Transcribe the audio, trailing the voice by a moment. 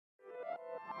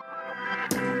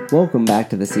Welcome back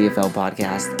to the CFL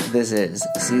podcast. This is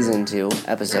Season 2,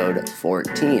 Episode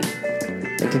 14.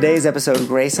 In today's episode,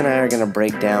 Grace and I are going to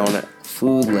break down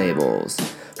food labels.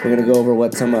 We're going to go over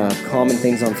what some common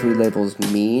things on food labels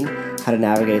mean, how to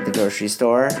navigate the grocery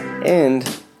store, and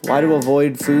why to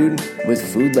avoid food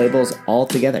with food labels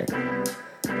altogether.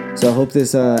 So I hope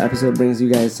this episode brings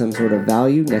you guys some sort of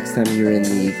value next time you're in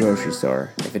the grocery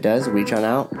store. If it does, reach on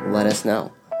out, let us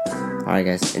know. Alright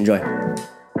guys, enjoy.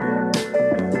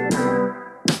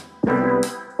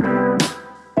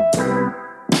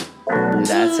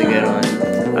 That's a good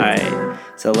one. Alright,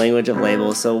 so language of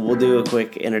labels. So we'll do a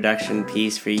quick introduction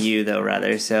piece for you though,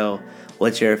 rather. So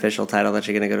what's your official title that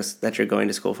you're going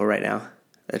to school for right now?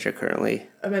 That you're currently?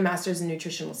 My master's in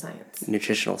nutritional science.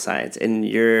 Nutritional science. And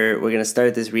we're going to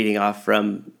start this reading off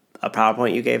from a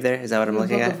PowerPoint you gave there? Is that what I'm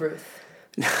looking at? Book of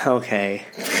Ruth. Okay.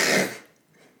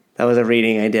 That was a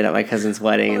reading I did at my cousin's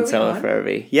wedding in Soho for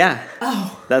Irby. Yeah.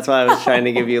 Oh. That's why I was trying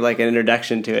to give you like an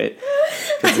introduction to it.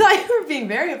 I thought you were being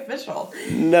very official.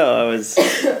 No, I was...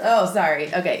 Oh,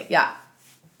 sorry. Okay, yeah.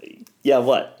 Yeah,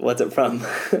 what? What's it from?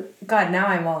 God, now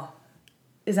I'm all...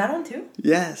 Is that on too?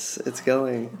 Yes, it's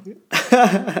going. All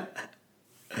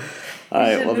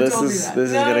right, well, this is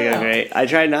gonna go great. I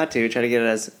tried not to. Try to get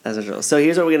it as a drill. So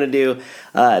here's what we're gonna do.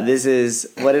 This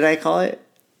is, what did I call it?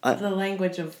 The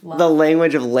language of love. The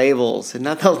language of labels,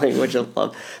 not the language of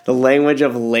love. The language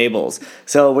of labels.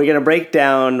 So we're gonna break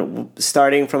down,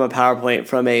 starting from a PowerPoint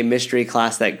from a mystery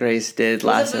class that Grace did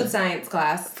last. It was a food science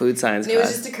class. Food science class. It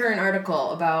was just a current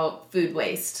article about food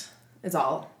waste. Is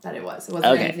all that it was. It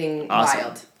wasn't anything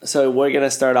wild. So we're going to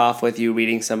start off with you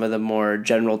reading some of the more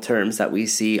general terms that we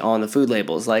see on the food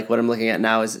labels. Like what I'm looking at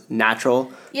now is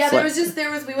natural. Yeah, we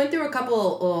went through a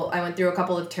couple, I went through a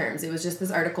couple of terms. It was just this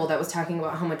article that was talking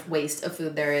about how much waste of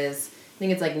food there is. I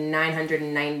think it's like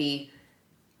 $990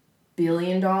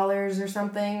 billion or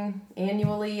something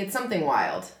annually. It's something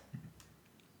wild.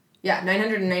 Yeah,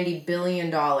 $990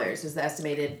 billion is the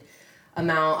estimated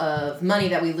amount of money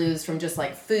that we lose from just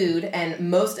like food,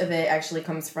 and most of it actually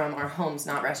comes from our homes,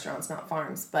 not restaurants, not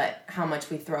farms, but how much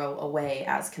we throw away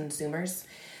as consumers.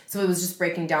 So it was just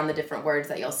breaking down the different words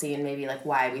that you'll see and maybe like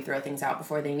why we throw things out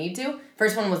before they need to.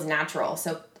 First one was natural.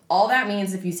 So all that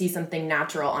means if you see something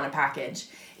natural on a package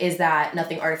is that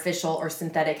nothing artificial or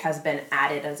synthetic has been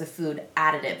added as a food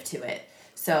additive to it.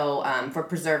 So for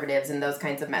preservatives and those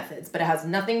kinds of methods, but it has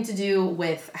nothing to do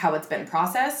with how it's been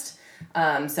processed.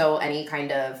 So any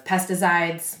kind of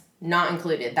pesticides, not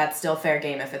included. That's still fair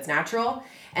game if it's natural.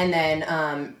 And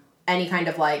then any kind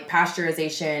of like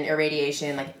pasteurization,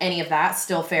 irradiation, like any of that,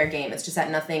 still fair game. It's just that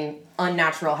nothing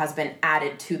unnatural has been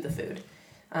added to the food.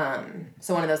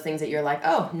 So one of those things that you're like,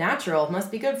 oh, natural must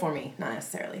be good for me. Not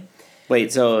necessarily.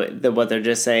 Wait, so what they're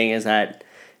just saying is that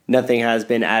nothing has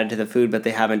been added to the food, but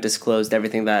they haven't disclosed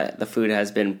everything that the food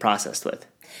has been processed with.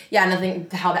 Yeah, nothing,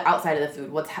 how the outside of the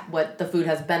food, what the food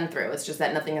has been through. It's just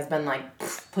that nothing has been, like,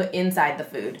 put inside the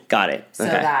food. Got it. So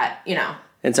that,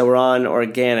 And so we're on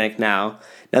organic now.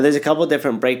 Now, there's a couple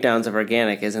different breakdowns of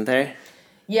organic, isn't there?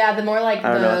 Yeah, the more, like,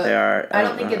 I don't know what they are. I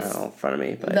don't think it's in front of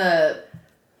me, but...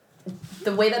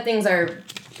 The way that things are...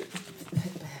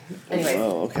 Anyways.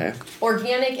 Oh, okay.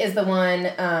 Organic is the one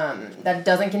that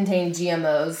doesn't contain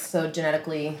GMOs, so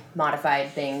genetically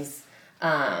modified things,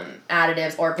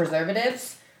 additives or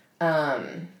preservatives.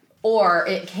 Or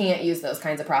it can't use those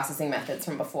kinds of processing methods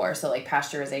from before. So like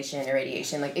pasteurization,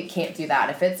 irradiation, like it can't do that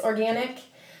if it's organic.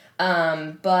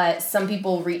 But some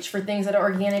people reach for things that are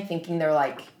organic thinking they're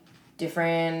like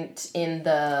different in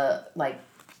the like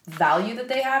value that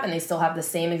they have, and they still have the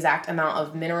same exact amount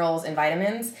of minerals and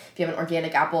vitamins. If you have an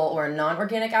organic apple or a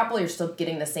non-organic apple, you're still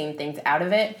getting the same things out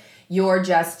of it. You're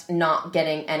just not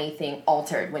getting anything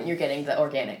altered when you're getting the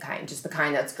organic kind. Just the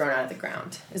kind that's grown out of the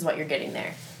ground is what you're getting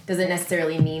there. Doesn't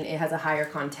necessarily mean it has a higher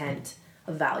content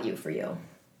of value for you.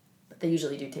 But they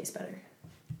usually do taste better.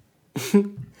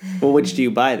 Well, which do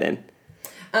you buy then?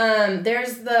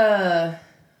 There's the...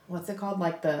 What's it called?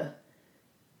 Like the...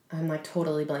 I'm like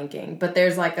totally blanking. But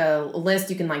there's like a list,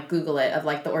 you can like Google it, of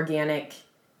like the organic...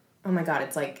 Oh my god,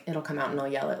 it's like... It'll come out and I'll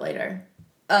yell it later.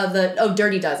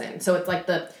 Dirty Dozen. So it's like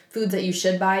the foods that you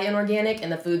should buy in organic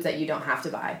and the foods that you don't have to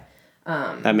buy.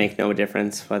 That make no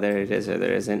difference whether it is or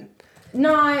there isn't?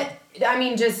 I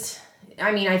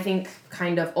think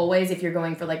kind of always if you're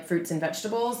going for like fruits and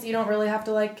vegetables, you don't really have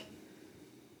to like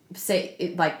say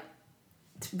it, like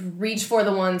reach for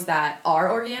the ones that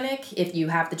are organic if you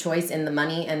have the choice and the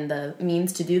money and the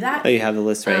means to do that. Oh, you have the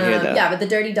list right here, though. Yeah, but the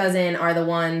Dirty Dozen are the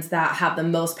ones that have the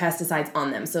most pesticides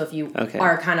on them. So if you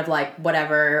are kind of like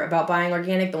whatever about buying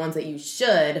organic, the ones that you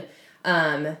should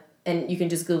and you can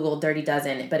just Google Dirty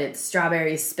Dozen, but it's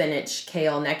strawberries, spinach,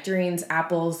 kale, nectarines,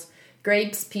 apples,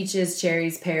 grapes, peaches,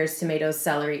 cherries, pears, tomatoes,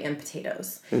 celery, and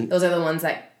potatoes. Those are the ones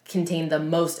that contain the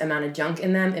most amount of junk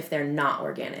in them if they're not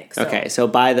organic. So, okay, so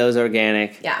buy those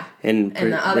organic. Yeah. And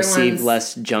the other receive ones,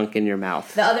 less junk in your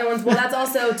mouth. The other ones, well, that's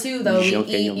also, too, though, we Junk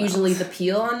in eat your usually mouth. the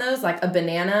peel on those. Like a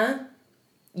banana,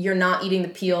 you're not eating the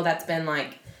peel that's been,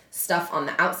 like, stuff on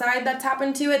the outside that's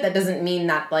happened to it. That doesn't mean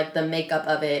that, like, the makeup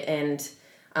of it and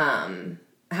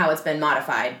how it's been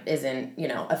modified isn't,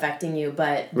 affecting you.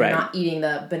 But you're Right. not eating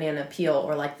the banana peel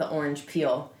or, like, the orange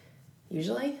peel,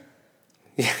 usually.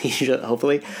 Yeah, you should,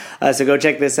 hopefully. So go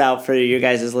check this out for your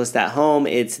guys' list at home.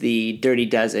 It's the Dirty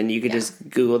Dozen. You could just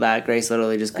Google that. Grace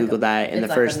literally just Googled that. And the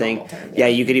it's first like a thing, normal term, yeah,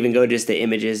 you could even go just to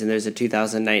images, and there's a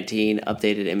 2019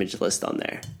 updated image list on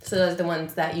there. So those are the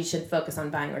ones that you should focus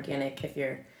on buying organic if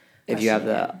you have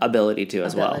the ability to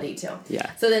as well. To. Yeah.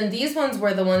 So then these ones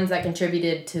were the ones that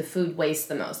contributed to food waste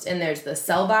the most. And there's the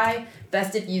sell by,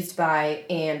 best if used by,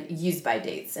 and used by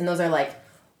dates. And those are like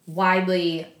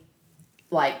widely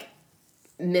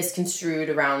misconstrued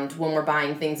around when we're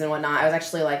buying things and whatnot. I was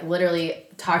actually literally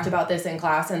talked about this in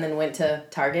class and then went to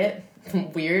Target.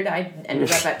 Weird. I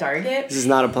ended up at Target. This is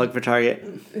not a plug for Target.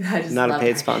 I just Not a love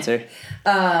paid Target. sponsor.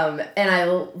 And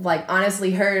I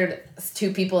honestly heard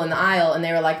two people in the aisle and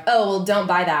they were like, "Oh, well, don't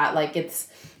buy that. Like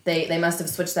they must have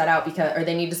switched that out or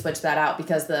they need to switch that out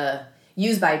because the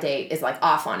use by date is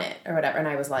off on it or whatever." And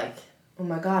I was like, "Oh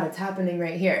my God, it's happening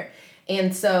right here."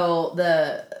 And so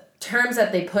the terms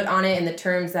that they put on it and the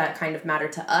terms that kind of matter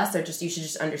to us are you should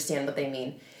just understand what they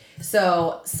mean.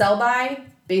 So sell by,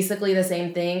 basically the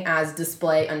same thing as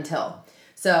display until.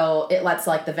 So it lets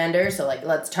the vendor,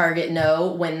 lets Target know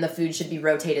when the food should be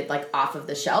rotated off of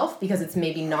the shelf because it's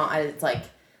maybe not at its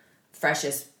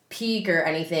freshest peak or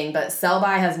anything, but sell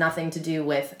by has nothing to do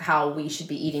with how we should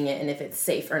be eating it and if it's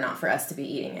safe or not for us to be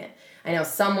eating it. I know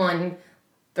someone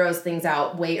throws things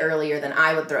out way earlier than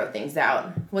I would throw things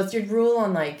out. What's your rule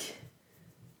on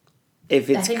If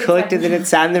it's cooked and then it's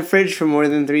sat in the fridge for more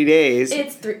than 3 days,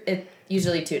 it's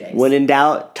usually 2 days. when in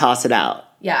doubt, toss it out.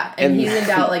 Yeah, and he's in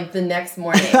doubt the next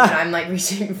morning, and I'm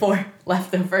reaching for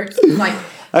leftovers.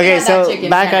 Okay, so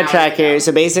back 10 on track hours here. ago.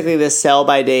 So basically, the sell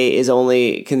by date is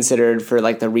only considered for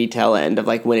the retail end of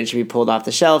when it should be pulled off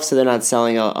the shelf, so they're not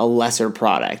selling a lesser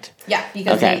product. Yeah,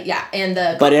 because Okay. and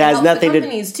But it has helps nothing the to-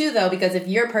 companies too, though, because if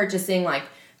you're purchasing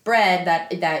bread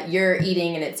that you're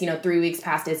eating and it's 3 weeks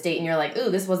past its date and you're like, ooh,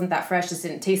 this wasn't that fresh, this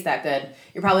didn't taste that good,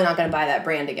 you're probably not going to buy that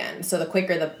brand again. So the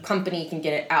quicker the company can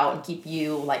get it out and keep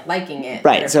you liking it,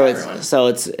 Right. So everyone.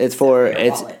 it's for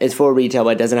wallet. it's for retail,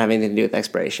 but it doesn't have anything to do with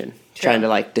expiration. True. Trying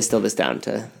to distill this down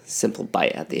to simple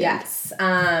bite at the end. Yes.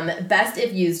 Best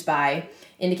if used by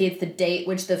indicates the date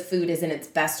which the food is in its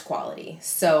best quality.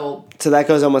 So that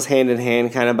goes almost hand in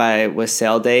hand, kind of with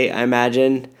sale date, I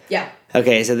imagine. yeah.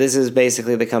 Okay, so this is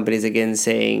basically the companies again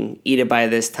saying eat it by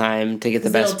this time to get the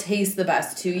It'll best taste the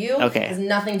best to you. Okay. It has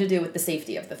nothing to do with the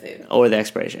safety of the food. or the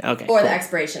expiration. Okay. Or cool. the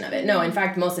expiration of it. No, in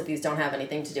fact, most of these don't have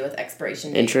anything to do with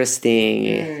expiration date.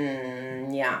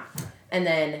 Interesting. Yeah. And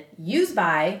then use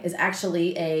by is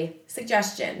actually a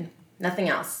suggestion. Nothing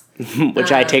else.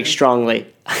 Which I take strongly.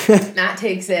 Matt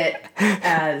takes it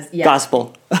as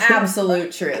Gospel.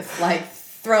 absolute truth.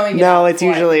 Throwing it No, out it's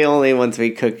before. usually only once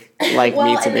we cook meats and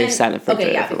and they've then- sat in the refrigerator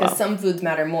okay, yeah, for a because while. some foods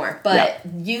matter more. But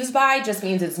use by just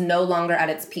means it's no longer at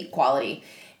its peak quality.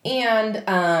 And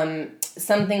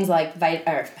some things like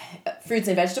fruits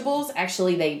and vegetables,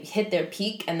 actually they hit their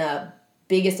peak and the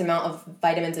biggest amount of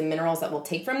vitamins and minerals that we'll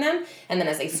take from them. And then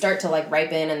as they start to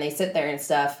ripen and they sit there and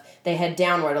stuff, they head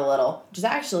downward a little, which is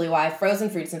actually why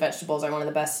frozen fruits and vegetables are one of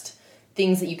the best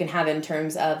things that you can have in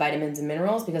terms of vitamins and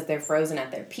minerals because they're frozen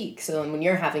at their peak. So when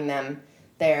you're having them,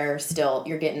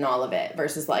 you're getting all of it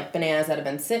versus bananas that have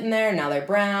been sitting there and now they're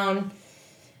brown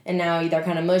and now they're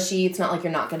kind of mushy. It's not like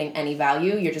you're not getting any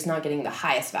value. You're just not getting the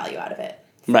highest value out of it.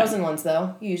 Frozen ones,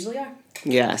 though, you usually are.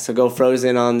 Yeah, so go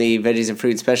frozen on the veggies and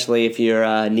fruit, especially if you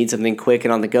need something quick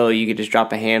and on the go. You could just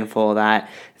drop a handful of that,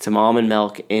 some almond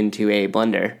milk into a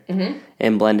blender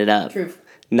and blend it up. True.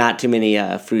 Not too many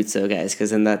fruits, though, guys,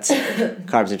 because then that's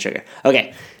carbs and sugar.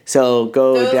 Okay, so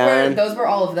down. Those were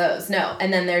all of those. No,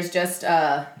 and then there's just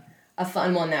a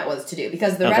fun one that was to do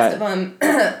because the rest of them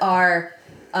are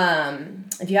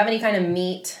if you have any kind of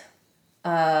meat,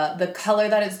 the color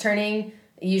that it's turning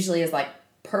usually is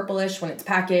purplish when it's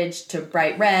packaged to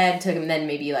bright red to then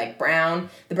maybe brown.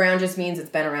 The brown just means it's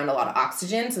been around a lot of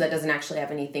oxygen, so that doesn't actually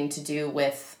have anything to do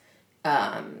with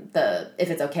if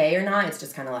it's okay or not. It's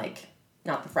just kind of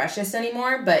not the freshest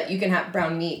anymore, but you can have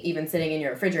brown meat even sitting in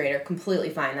your refrigerator completely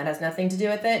fine. That has nothing to do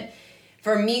with it.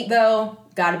 For meat, though,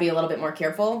 got to be a little bit more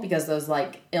careful because those,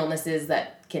 like, illnesses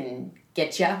that can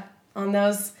get you on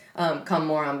those come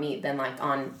more on meat than, like,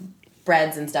 on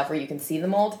breads and stuff where you can see the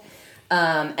mold.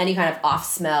 Any kind of off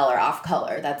smell or off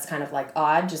color, that's kind of, like,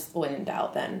 odd. Just when in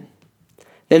doubt, then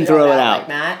throw it out. Like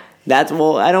that.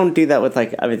 I don't do that with,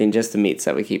 like, everything, just the meats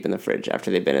that we keep in the fridge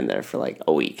after they've been in there for, like,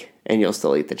 a week. And you'll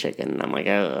still eat the chicken. And I'm like,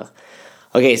 ugh.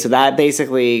 Okay, so that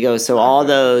basically goes, so all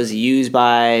those use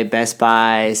by, best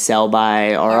by, sell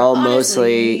by are all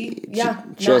honestly, mostly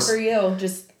not for you.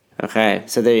 Just okay,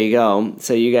 so there you go.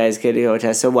 So you guys could go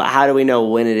test. So how do we know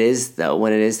when it is, though,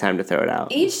 when it is time to throw it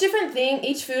out? Each different thing,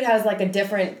 each food has like a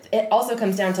different, it also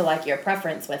comes down to like your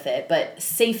preference with it, but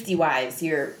safety-wise,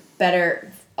 you're better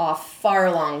off far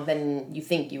along than you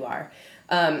think you are.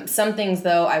 Some things,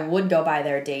 though, I would go by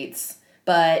their dates.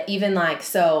 But even like,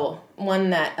 so one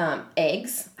that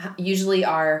eggs usually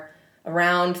are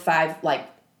around 5, like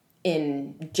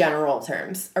in general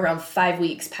terms, around 5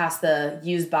 weeks past the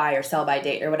use by or sell by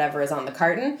date or whatever is on the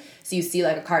carton. So you see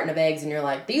like a carton of eggs and you're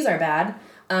like, these are bad.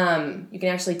 You can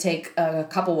actually take a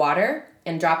cup of water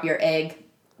and drop your egg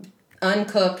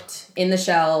uncooked in the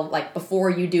shell, like before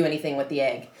you do anything with the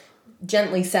egg.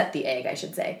 Gently set the egg, I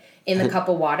should say, in the cup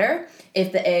of water.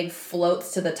 If the egg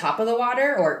floats to the top of the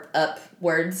water or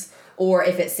upwards, or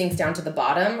if it sinks down to the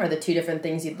bottom, are the two different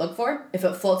things you'd look for. If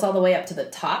it floats all the way up to the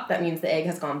top, that means the egg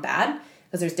has gone bad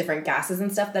because there's different gases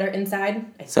and stuff that are inside.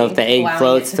 So if the egg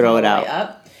floats, throw it out.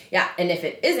 Up. Yeah, and if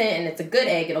it isn't and it's a good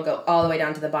egg, it'll go all the way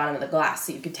down to the bottom of the glass.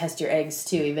 So you could test your eggs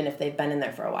too, even if they've been in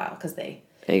there for a while, because they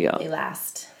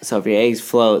last. So if your eggs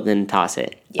float, then toss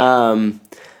it. Yeah.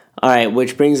 All right,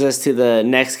 which brings us to the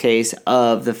next case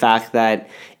of the fact that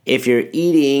if you're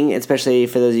eating, especially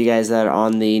for those of you guys that are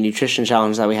on the nutrition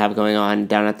challenge that we have going on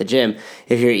down at the gym,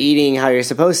 if you're eating how you're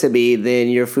supposed to be, then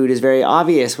your food is very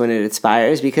obvious when it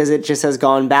expires because it just has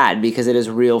gone bad because it is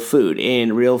real food.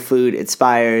 And real food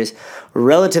expires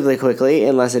relatively quickly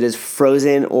unless it is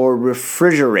frozen or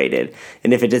refrigerated.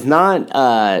 And if it does not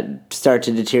start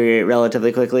to deteriorate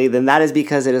relatively quickly, then that is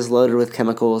because it is loaded with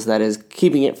chemicals that is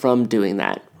keeping it from doing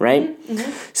that, right?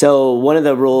 Mm-hmm. So one of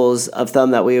the rules of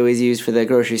thumb that we always use for the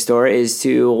grocery store is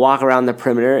to walk around the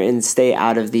perimeter and stay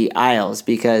out of the aisles,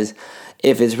 because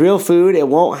if it's real food, it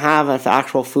won't have an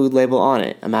actual food label on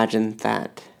it. Imagine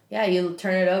that. Yeah, you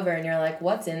turn it over and you're like,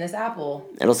 what's in this apple?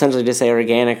 It'll essentially just say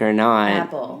organic or not.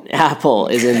 Apple. Apple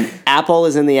is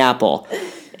in the apple.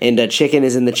 And a chicken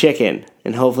is in the chicken.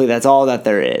 And hopefully that's all that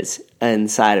there is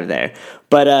inside of there.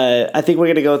 But I think we're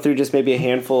going to go through just maybe a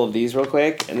handful of these real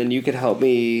quick. And then you could help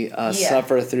me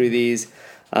suffer through these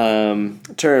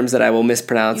terms that I will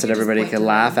mispronounce and everybody can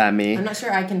laugh at me. I'm not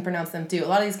sure I can pronounce them too. A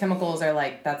lot of these chemicals are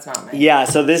like, that's not my... Yeah,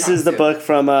 so this is the book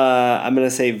from, I'm going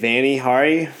to say Vani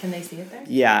Hari. Can they see it there?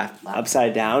 Yeah,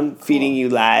 upside down, cool. Feeding you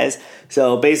lies.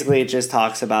 So basically it just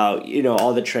talks about,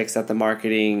 all the tricks that the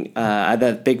marketing,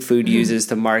 that Big Food uses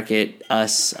to market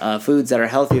us foods that are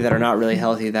healthy, that are not really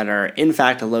healthy, that are in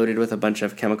fact loaded with a bunch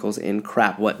of chemicals in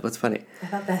crap. What's funny? I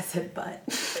thought that said butt.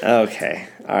 Okay,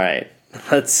 all right.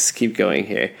 Let's keep going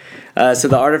here. So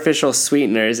the artificial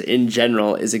sweeteners in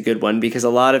general is a good one because a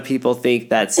lot of people think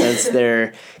that since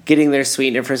they're getting their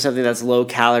sweetener from something that's low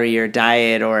calorie or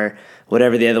diet or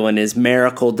whatever the other one is,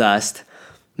 Miracle Dust.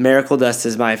 Miracle Dust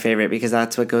is my favorite because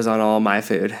that's what goes on all my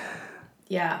food.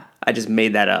 Yeah. I just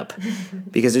made that up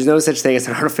because there's no such thing as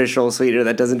an artificial sweetener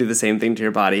that doesn't do the same thing to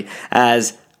your body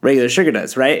as regular sugar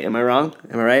does, right? Am I wrong?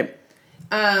 Am I right?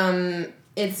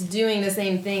 It's doing the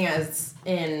same thing as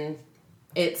in...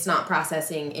 It's not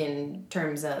processing in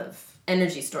terms of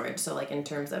energy storage, so like in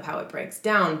terms of how it breaks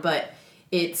down, but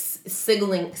it's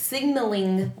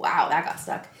signaling, wow, that got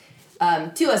stuck,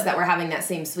 to us that we're having that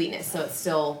same sweetness. So it's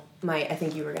still, I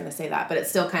think you were going to say that, but it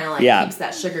still kind of like keeps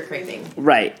that sugar craving.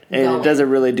 Right. And going.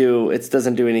 It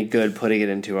doesn't do any good putting it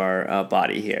into our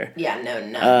body here. Yeah,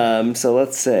 no. So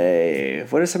let's say,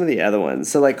 what are some of the other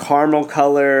ones? So like caramel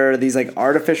color, these like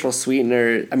artificial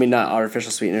sweeteners, not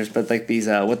artificial sweeteners, but like these,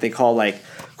 what they call like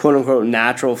quote unquote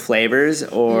natural flavors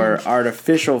or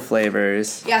artificial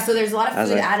flavors. Yeah, so there's a lot of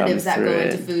food additives that go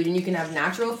into food, and you can have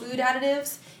natural food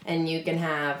additives and you can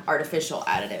have artificial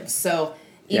additives. So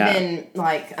even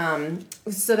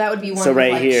so that would be one. So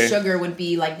right like here, sugar would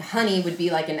be like honey would be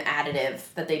like an additive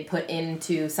that they put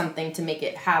into something to make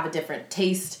it have a different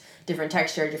taste, different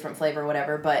texture, different flavor,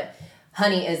 whatever. But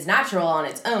honey is natural on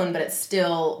its own, but it's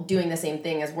still doing the same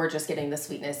thing as we're just getting the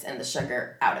sweetness and the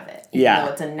sugar out of it. Even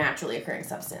though it's a naturally occurring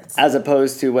substance. As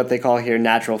opposed to what they call here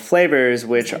natural flavors,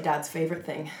 which... It's my dad's favorite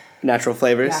thing. Natural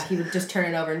flavors? Yeah, he would just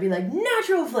turn it over and be like,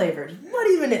 natural flavors? What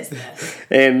even is this?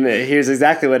 And here's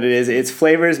exactly what it is. It's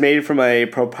flavors made from a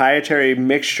proprietary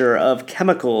mixture of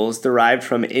chemicals derived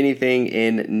from anything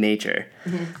in nature.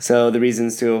 Mm-hmm. So the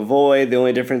reasons to avoid, the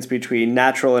only difference between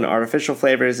natural and artificial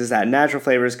flavors is that natural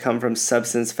flavors come from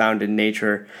substance found in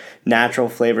nature. Natural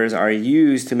flavors are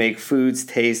used to make foods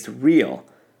taste real.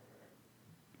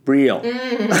 So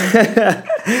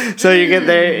you get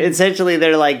there, essentially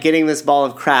they're like getting this ball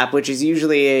of crap, which is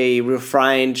usually a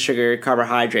refined sugar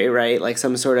carbohydrate, right? Like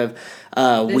some sort of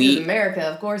wheat. This is America,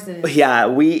 of course it is. Yeah,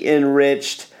 wheat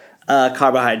enriched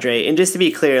carbohydrate. And just to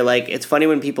be clear, like it's funny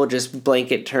when people just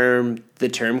blanket the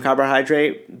term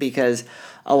carbohydrate, because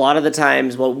a lot of the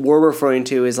times what we're referring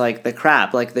to is like the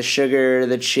crap, like the sugar,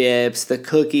 the chips, the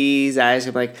cookies,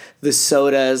 like the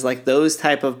sodas, like those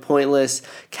type of pointless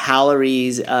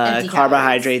calories,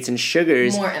 carbohydrates and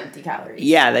sugars. More empty calories.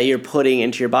 Yeah, that you're putting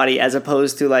into your body, as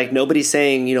opposed to like nobody's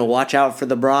saying, watch out for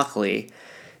the broccoli.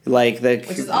 Which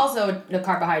is also a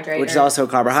carbohydrate. Which is also a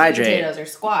carbohydrate. Sweet potatoes or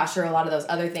squash or a lot of those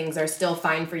other things are still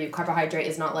fine for you. Carbohydrate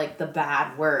is not like the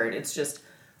bad word. It's just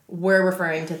we're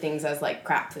referring to things as like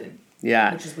crap food.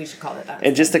 Yeah. We should call it that.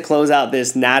 And just to close out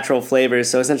this natural flavors,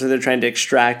 so essentially they're trying to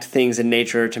extract things in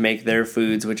nature to make their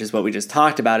foods, which is what we just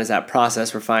talked about, is that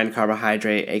processed refined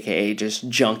carbohydrate, aka just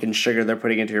junk and sugar they're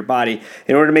putting into your body.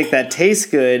 In order to make that taste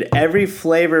good, every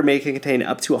flavor may contain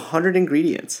up to 100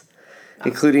 ingredients.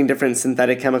 Including different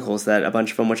synthetic chemicals that a bunch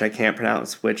of them, which I can't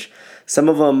pronounce, which some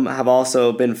of them have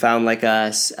also been found, like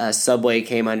a Subway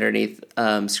came underneath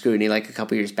scrutiny like a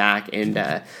couple years back, and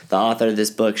the author of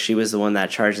this book, she was the one that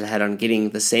charged ahead on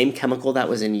getting the same chemical that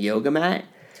was in yoga mat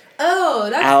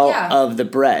out of the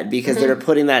bread, because they're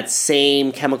putting that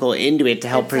same chemical into it to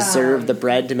help preserve the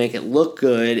bread to make it look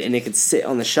good, and it could sit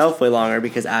on the shelf way longer,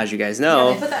 because as you guys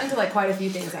know... they put that into like quite a few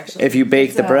things, actually. If you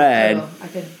bake the bread...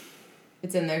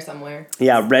 It's in there somewhere.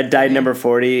 Yeah, red dye number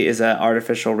 40 is an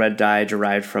artificial red dye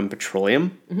derived from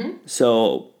petroleum. Mm-hmm.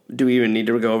 So do we even need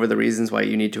to go over the reasons why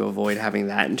you need to avoid having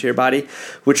that into your body?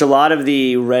 Which a lot of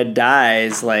the red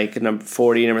dyes, like number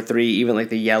 40, number 3, even like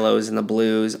the yellows and the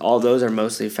blues, all those are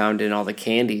mostly found in all the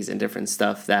candies and different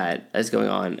stuff that is going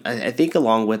on. I think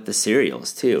along with the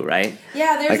cereals too, right?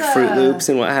 Yeah, there's like Fruit Loops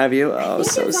and what have you. Oh,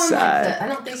 so sad. I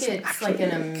don't think it's like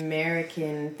an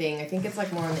American thing. I think it's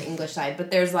like more on the English side. But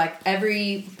there's like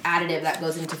every additive that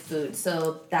goes into food.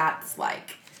 So that's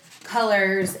like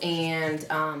colors and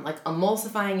like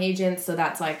emulsifying agents. So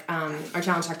that's like our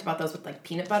challenge talked about those with like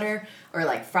peanut butter or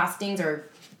like frostings or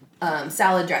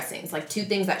salad dressings, like two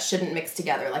things that shouldn't mix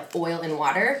together, like oil and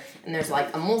water. And there's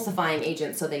like emulsifying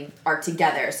agents, so they are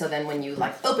together. So then when you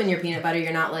like open your peanut butter,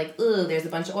 you're not like, ooh, there's a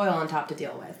bunch of oil on top to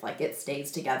deal with. Like it stays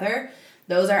together.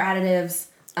 Those are additives.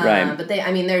 Right. But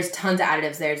there's tons of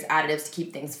additives. There's additives to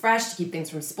keep things fresh, to keep things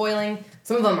from spoiling.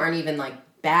 Some of them aren't even like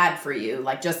bad for you.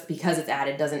 Like just because it's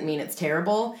added doesn't mean it's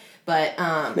terrible. But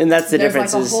and that's the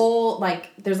difference.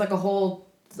 There's like a whole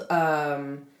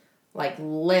like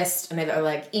list, and they're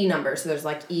like E numbers. So there's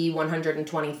like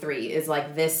E123 is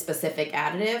like this specific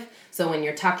additive. So when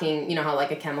you're talking, you know how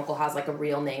like a chemical has like a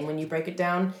real name when you break it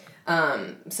down.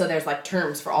 So there's like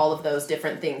terms for all of those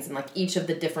different things, and like each of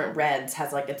the different reds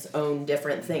has like its own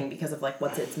different thing because of like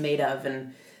what it's made of,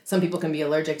 and some people can be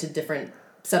allergic to different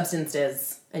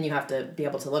substances, and you have to be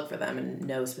able to look for them and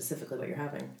know specifically what you're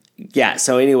having. Yeah,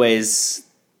 so anyways,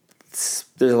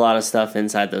 there's a lot of stuff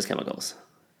inside those chemicals.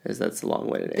 That's a long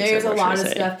way today. There's a lot of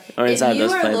stuff. If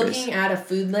you are looking at a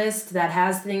food list that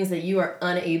has things that you are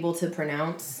unable to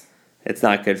pronounce, it's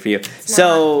not good for you.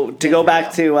 So to go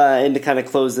back to and to kind of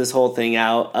close this whole thing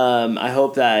out, I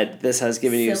hope that this has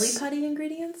given you silly putty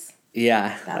ingredients.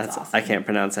 Yeah, that's awesome. I can't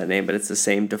pronounce that name, but it's the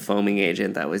same defoaming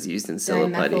agent that was used in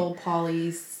silly putty.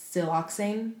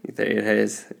 Dimethylpolysiloxane. There it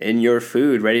is. In your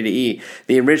food, ready to eat.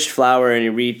 The enriched flour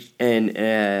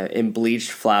and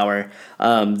bleached flour,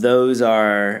 those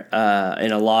are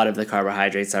in a lot of the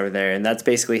carbohydrates that are there, and that's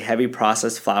basically heavy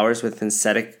processed flours with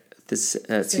synthetic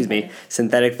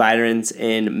vitamins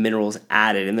and minerals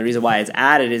added. And the reason why it's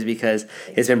added is because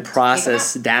it's been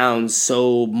processed down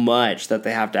so much that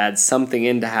they have to add something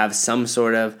in to have some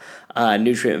sort of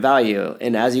nutrient value.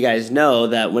 And as you guys know,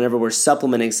 that whenever we're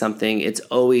supplementing something, it's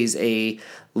always a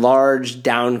large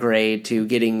downgrade to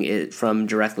getting it from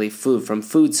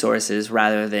food sources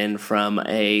rather than from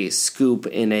a scoop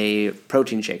in a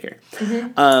protein shaker.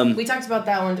 Mm-hmm. We talked about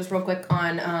that one just real quick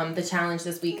on the challenge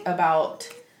this week about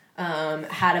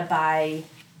how to buy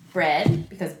bread,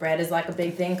 because bread is like a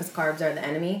big thing, because carbs are the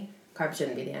enemy. Carbs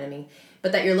shouldn't be the enemy.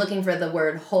 But that you're looking for the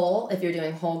word whole if you're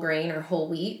doing whole grain or whole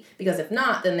wheat, because if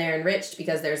not, then they're enriched,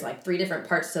 because there's like 3 different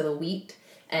parts to the wheat,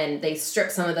 and they strip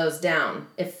some of those down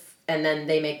and then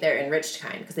they make their enriched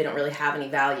kind, because they don't really have any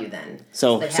value then.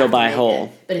 So buy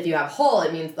whole. But if you have whole,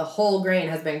 it means the whole grain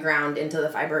has been ground into the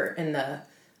fiber in the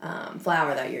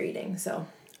flour that you're eating. So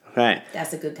right.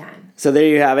 That's a good kind. So there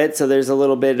you have it. So there's a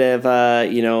little bit of,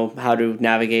 how to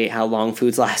navigate how long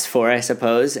foods last for, I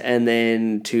suppose, and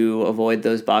then to avoid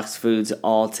those boxed foods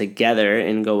altogether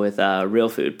and go with real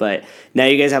food. But now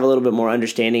you guys have a little bit more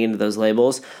understanding into those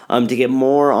labels. To get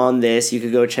more on this, you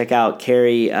could go check out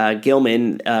Carrie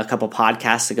Gilman a couple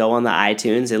podcasts ago on the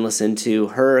iTunes and listen to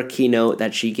her keynote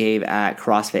that she gave at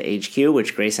CrossFit HQ,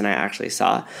 which Grace and I actually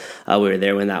saw. We were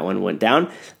there when that one went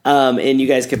down. And you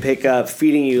guys could pick up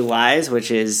Feeding You Lies,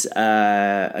 which is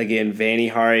again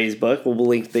Vani Hari's book. We'll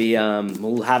link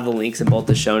we'll have the links in both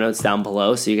the show notes down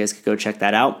below, so you guys could go check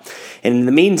that out. And in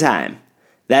the meantime,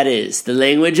 that is The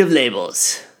Language of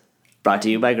Labels, brought to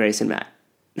you by Grace and Matt.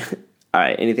 All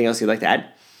right, anything else you'd like to add?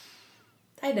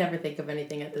 I never think of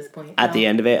anything at this point. At the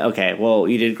end of it? Okay, well,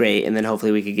 you did great, and then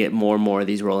hopefully we could get more and more of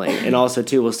these rolling. And also,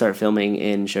 too, we'll start filming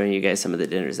and showing you guys some of the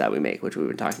dinners that we make, which we've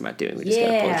been talking about doing. We just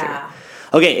gotta pull the trigger.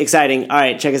 Okay, exciting. All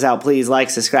right, check us out. Please like,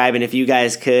 subscribe, and if you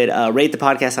guys could rate the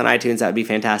podcast on iTunes, that would be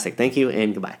fantastic. Thank you,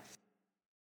 and goodbye.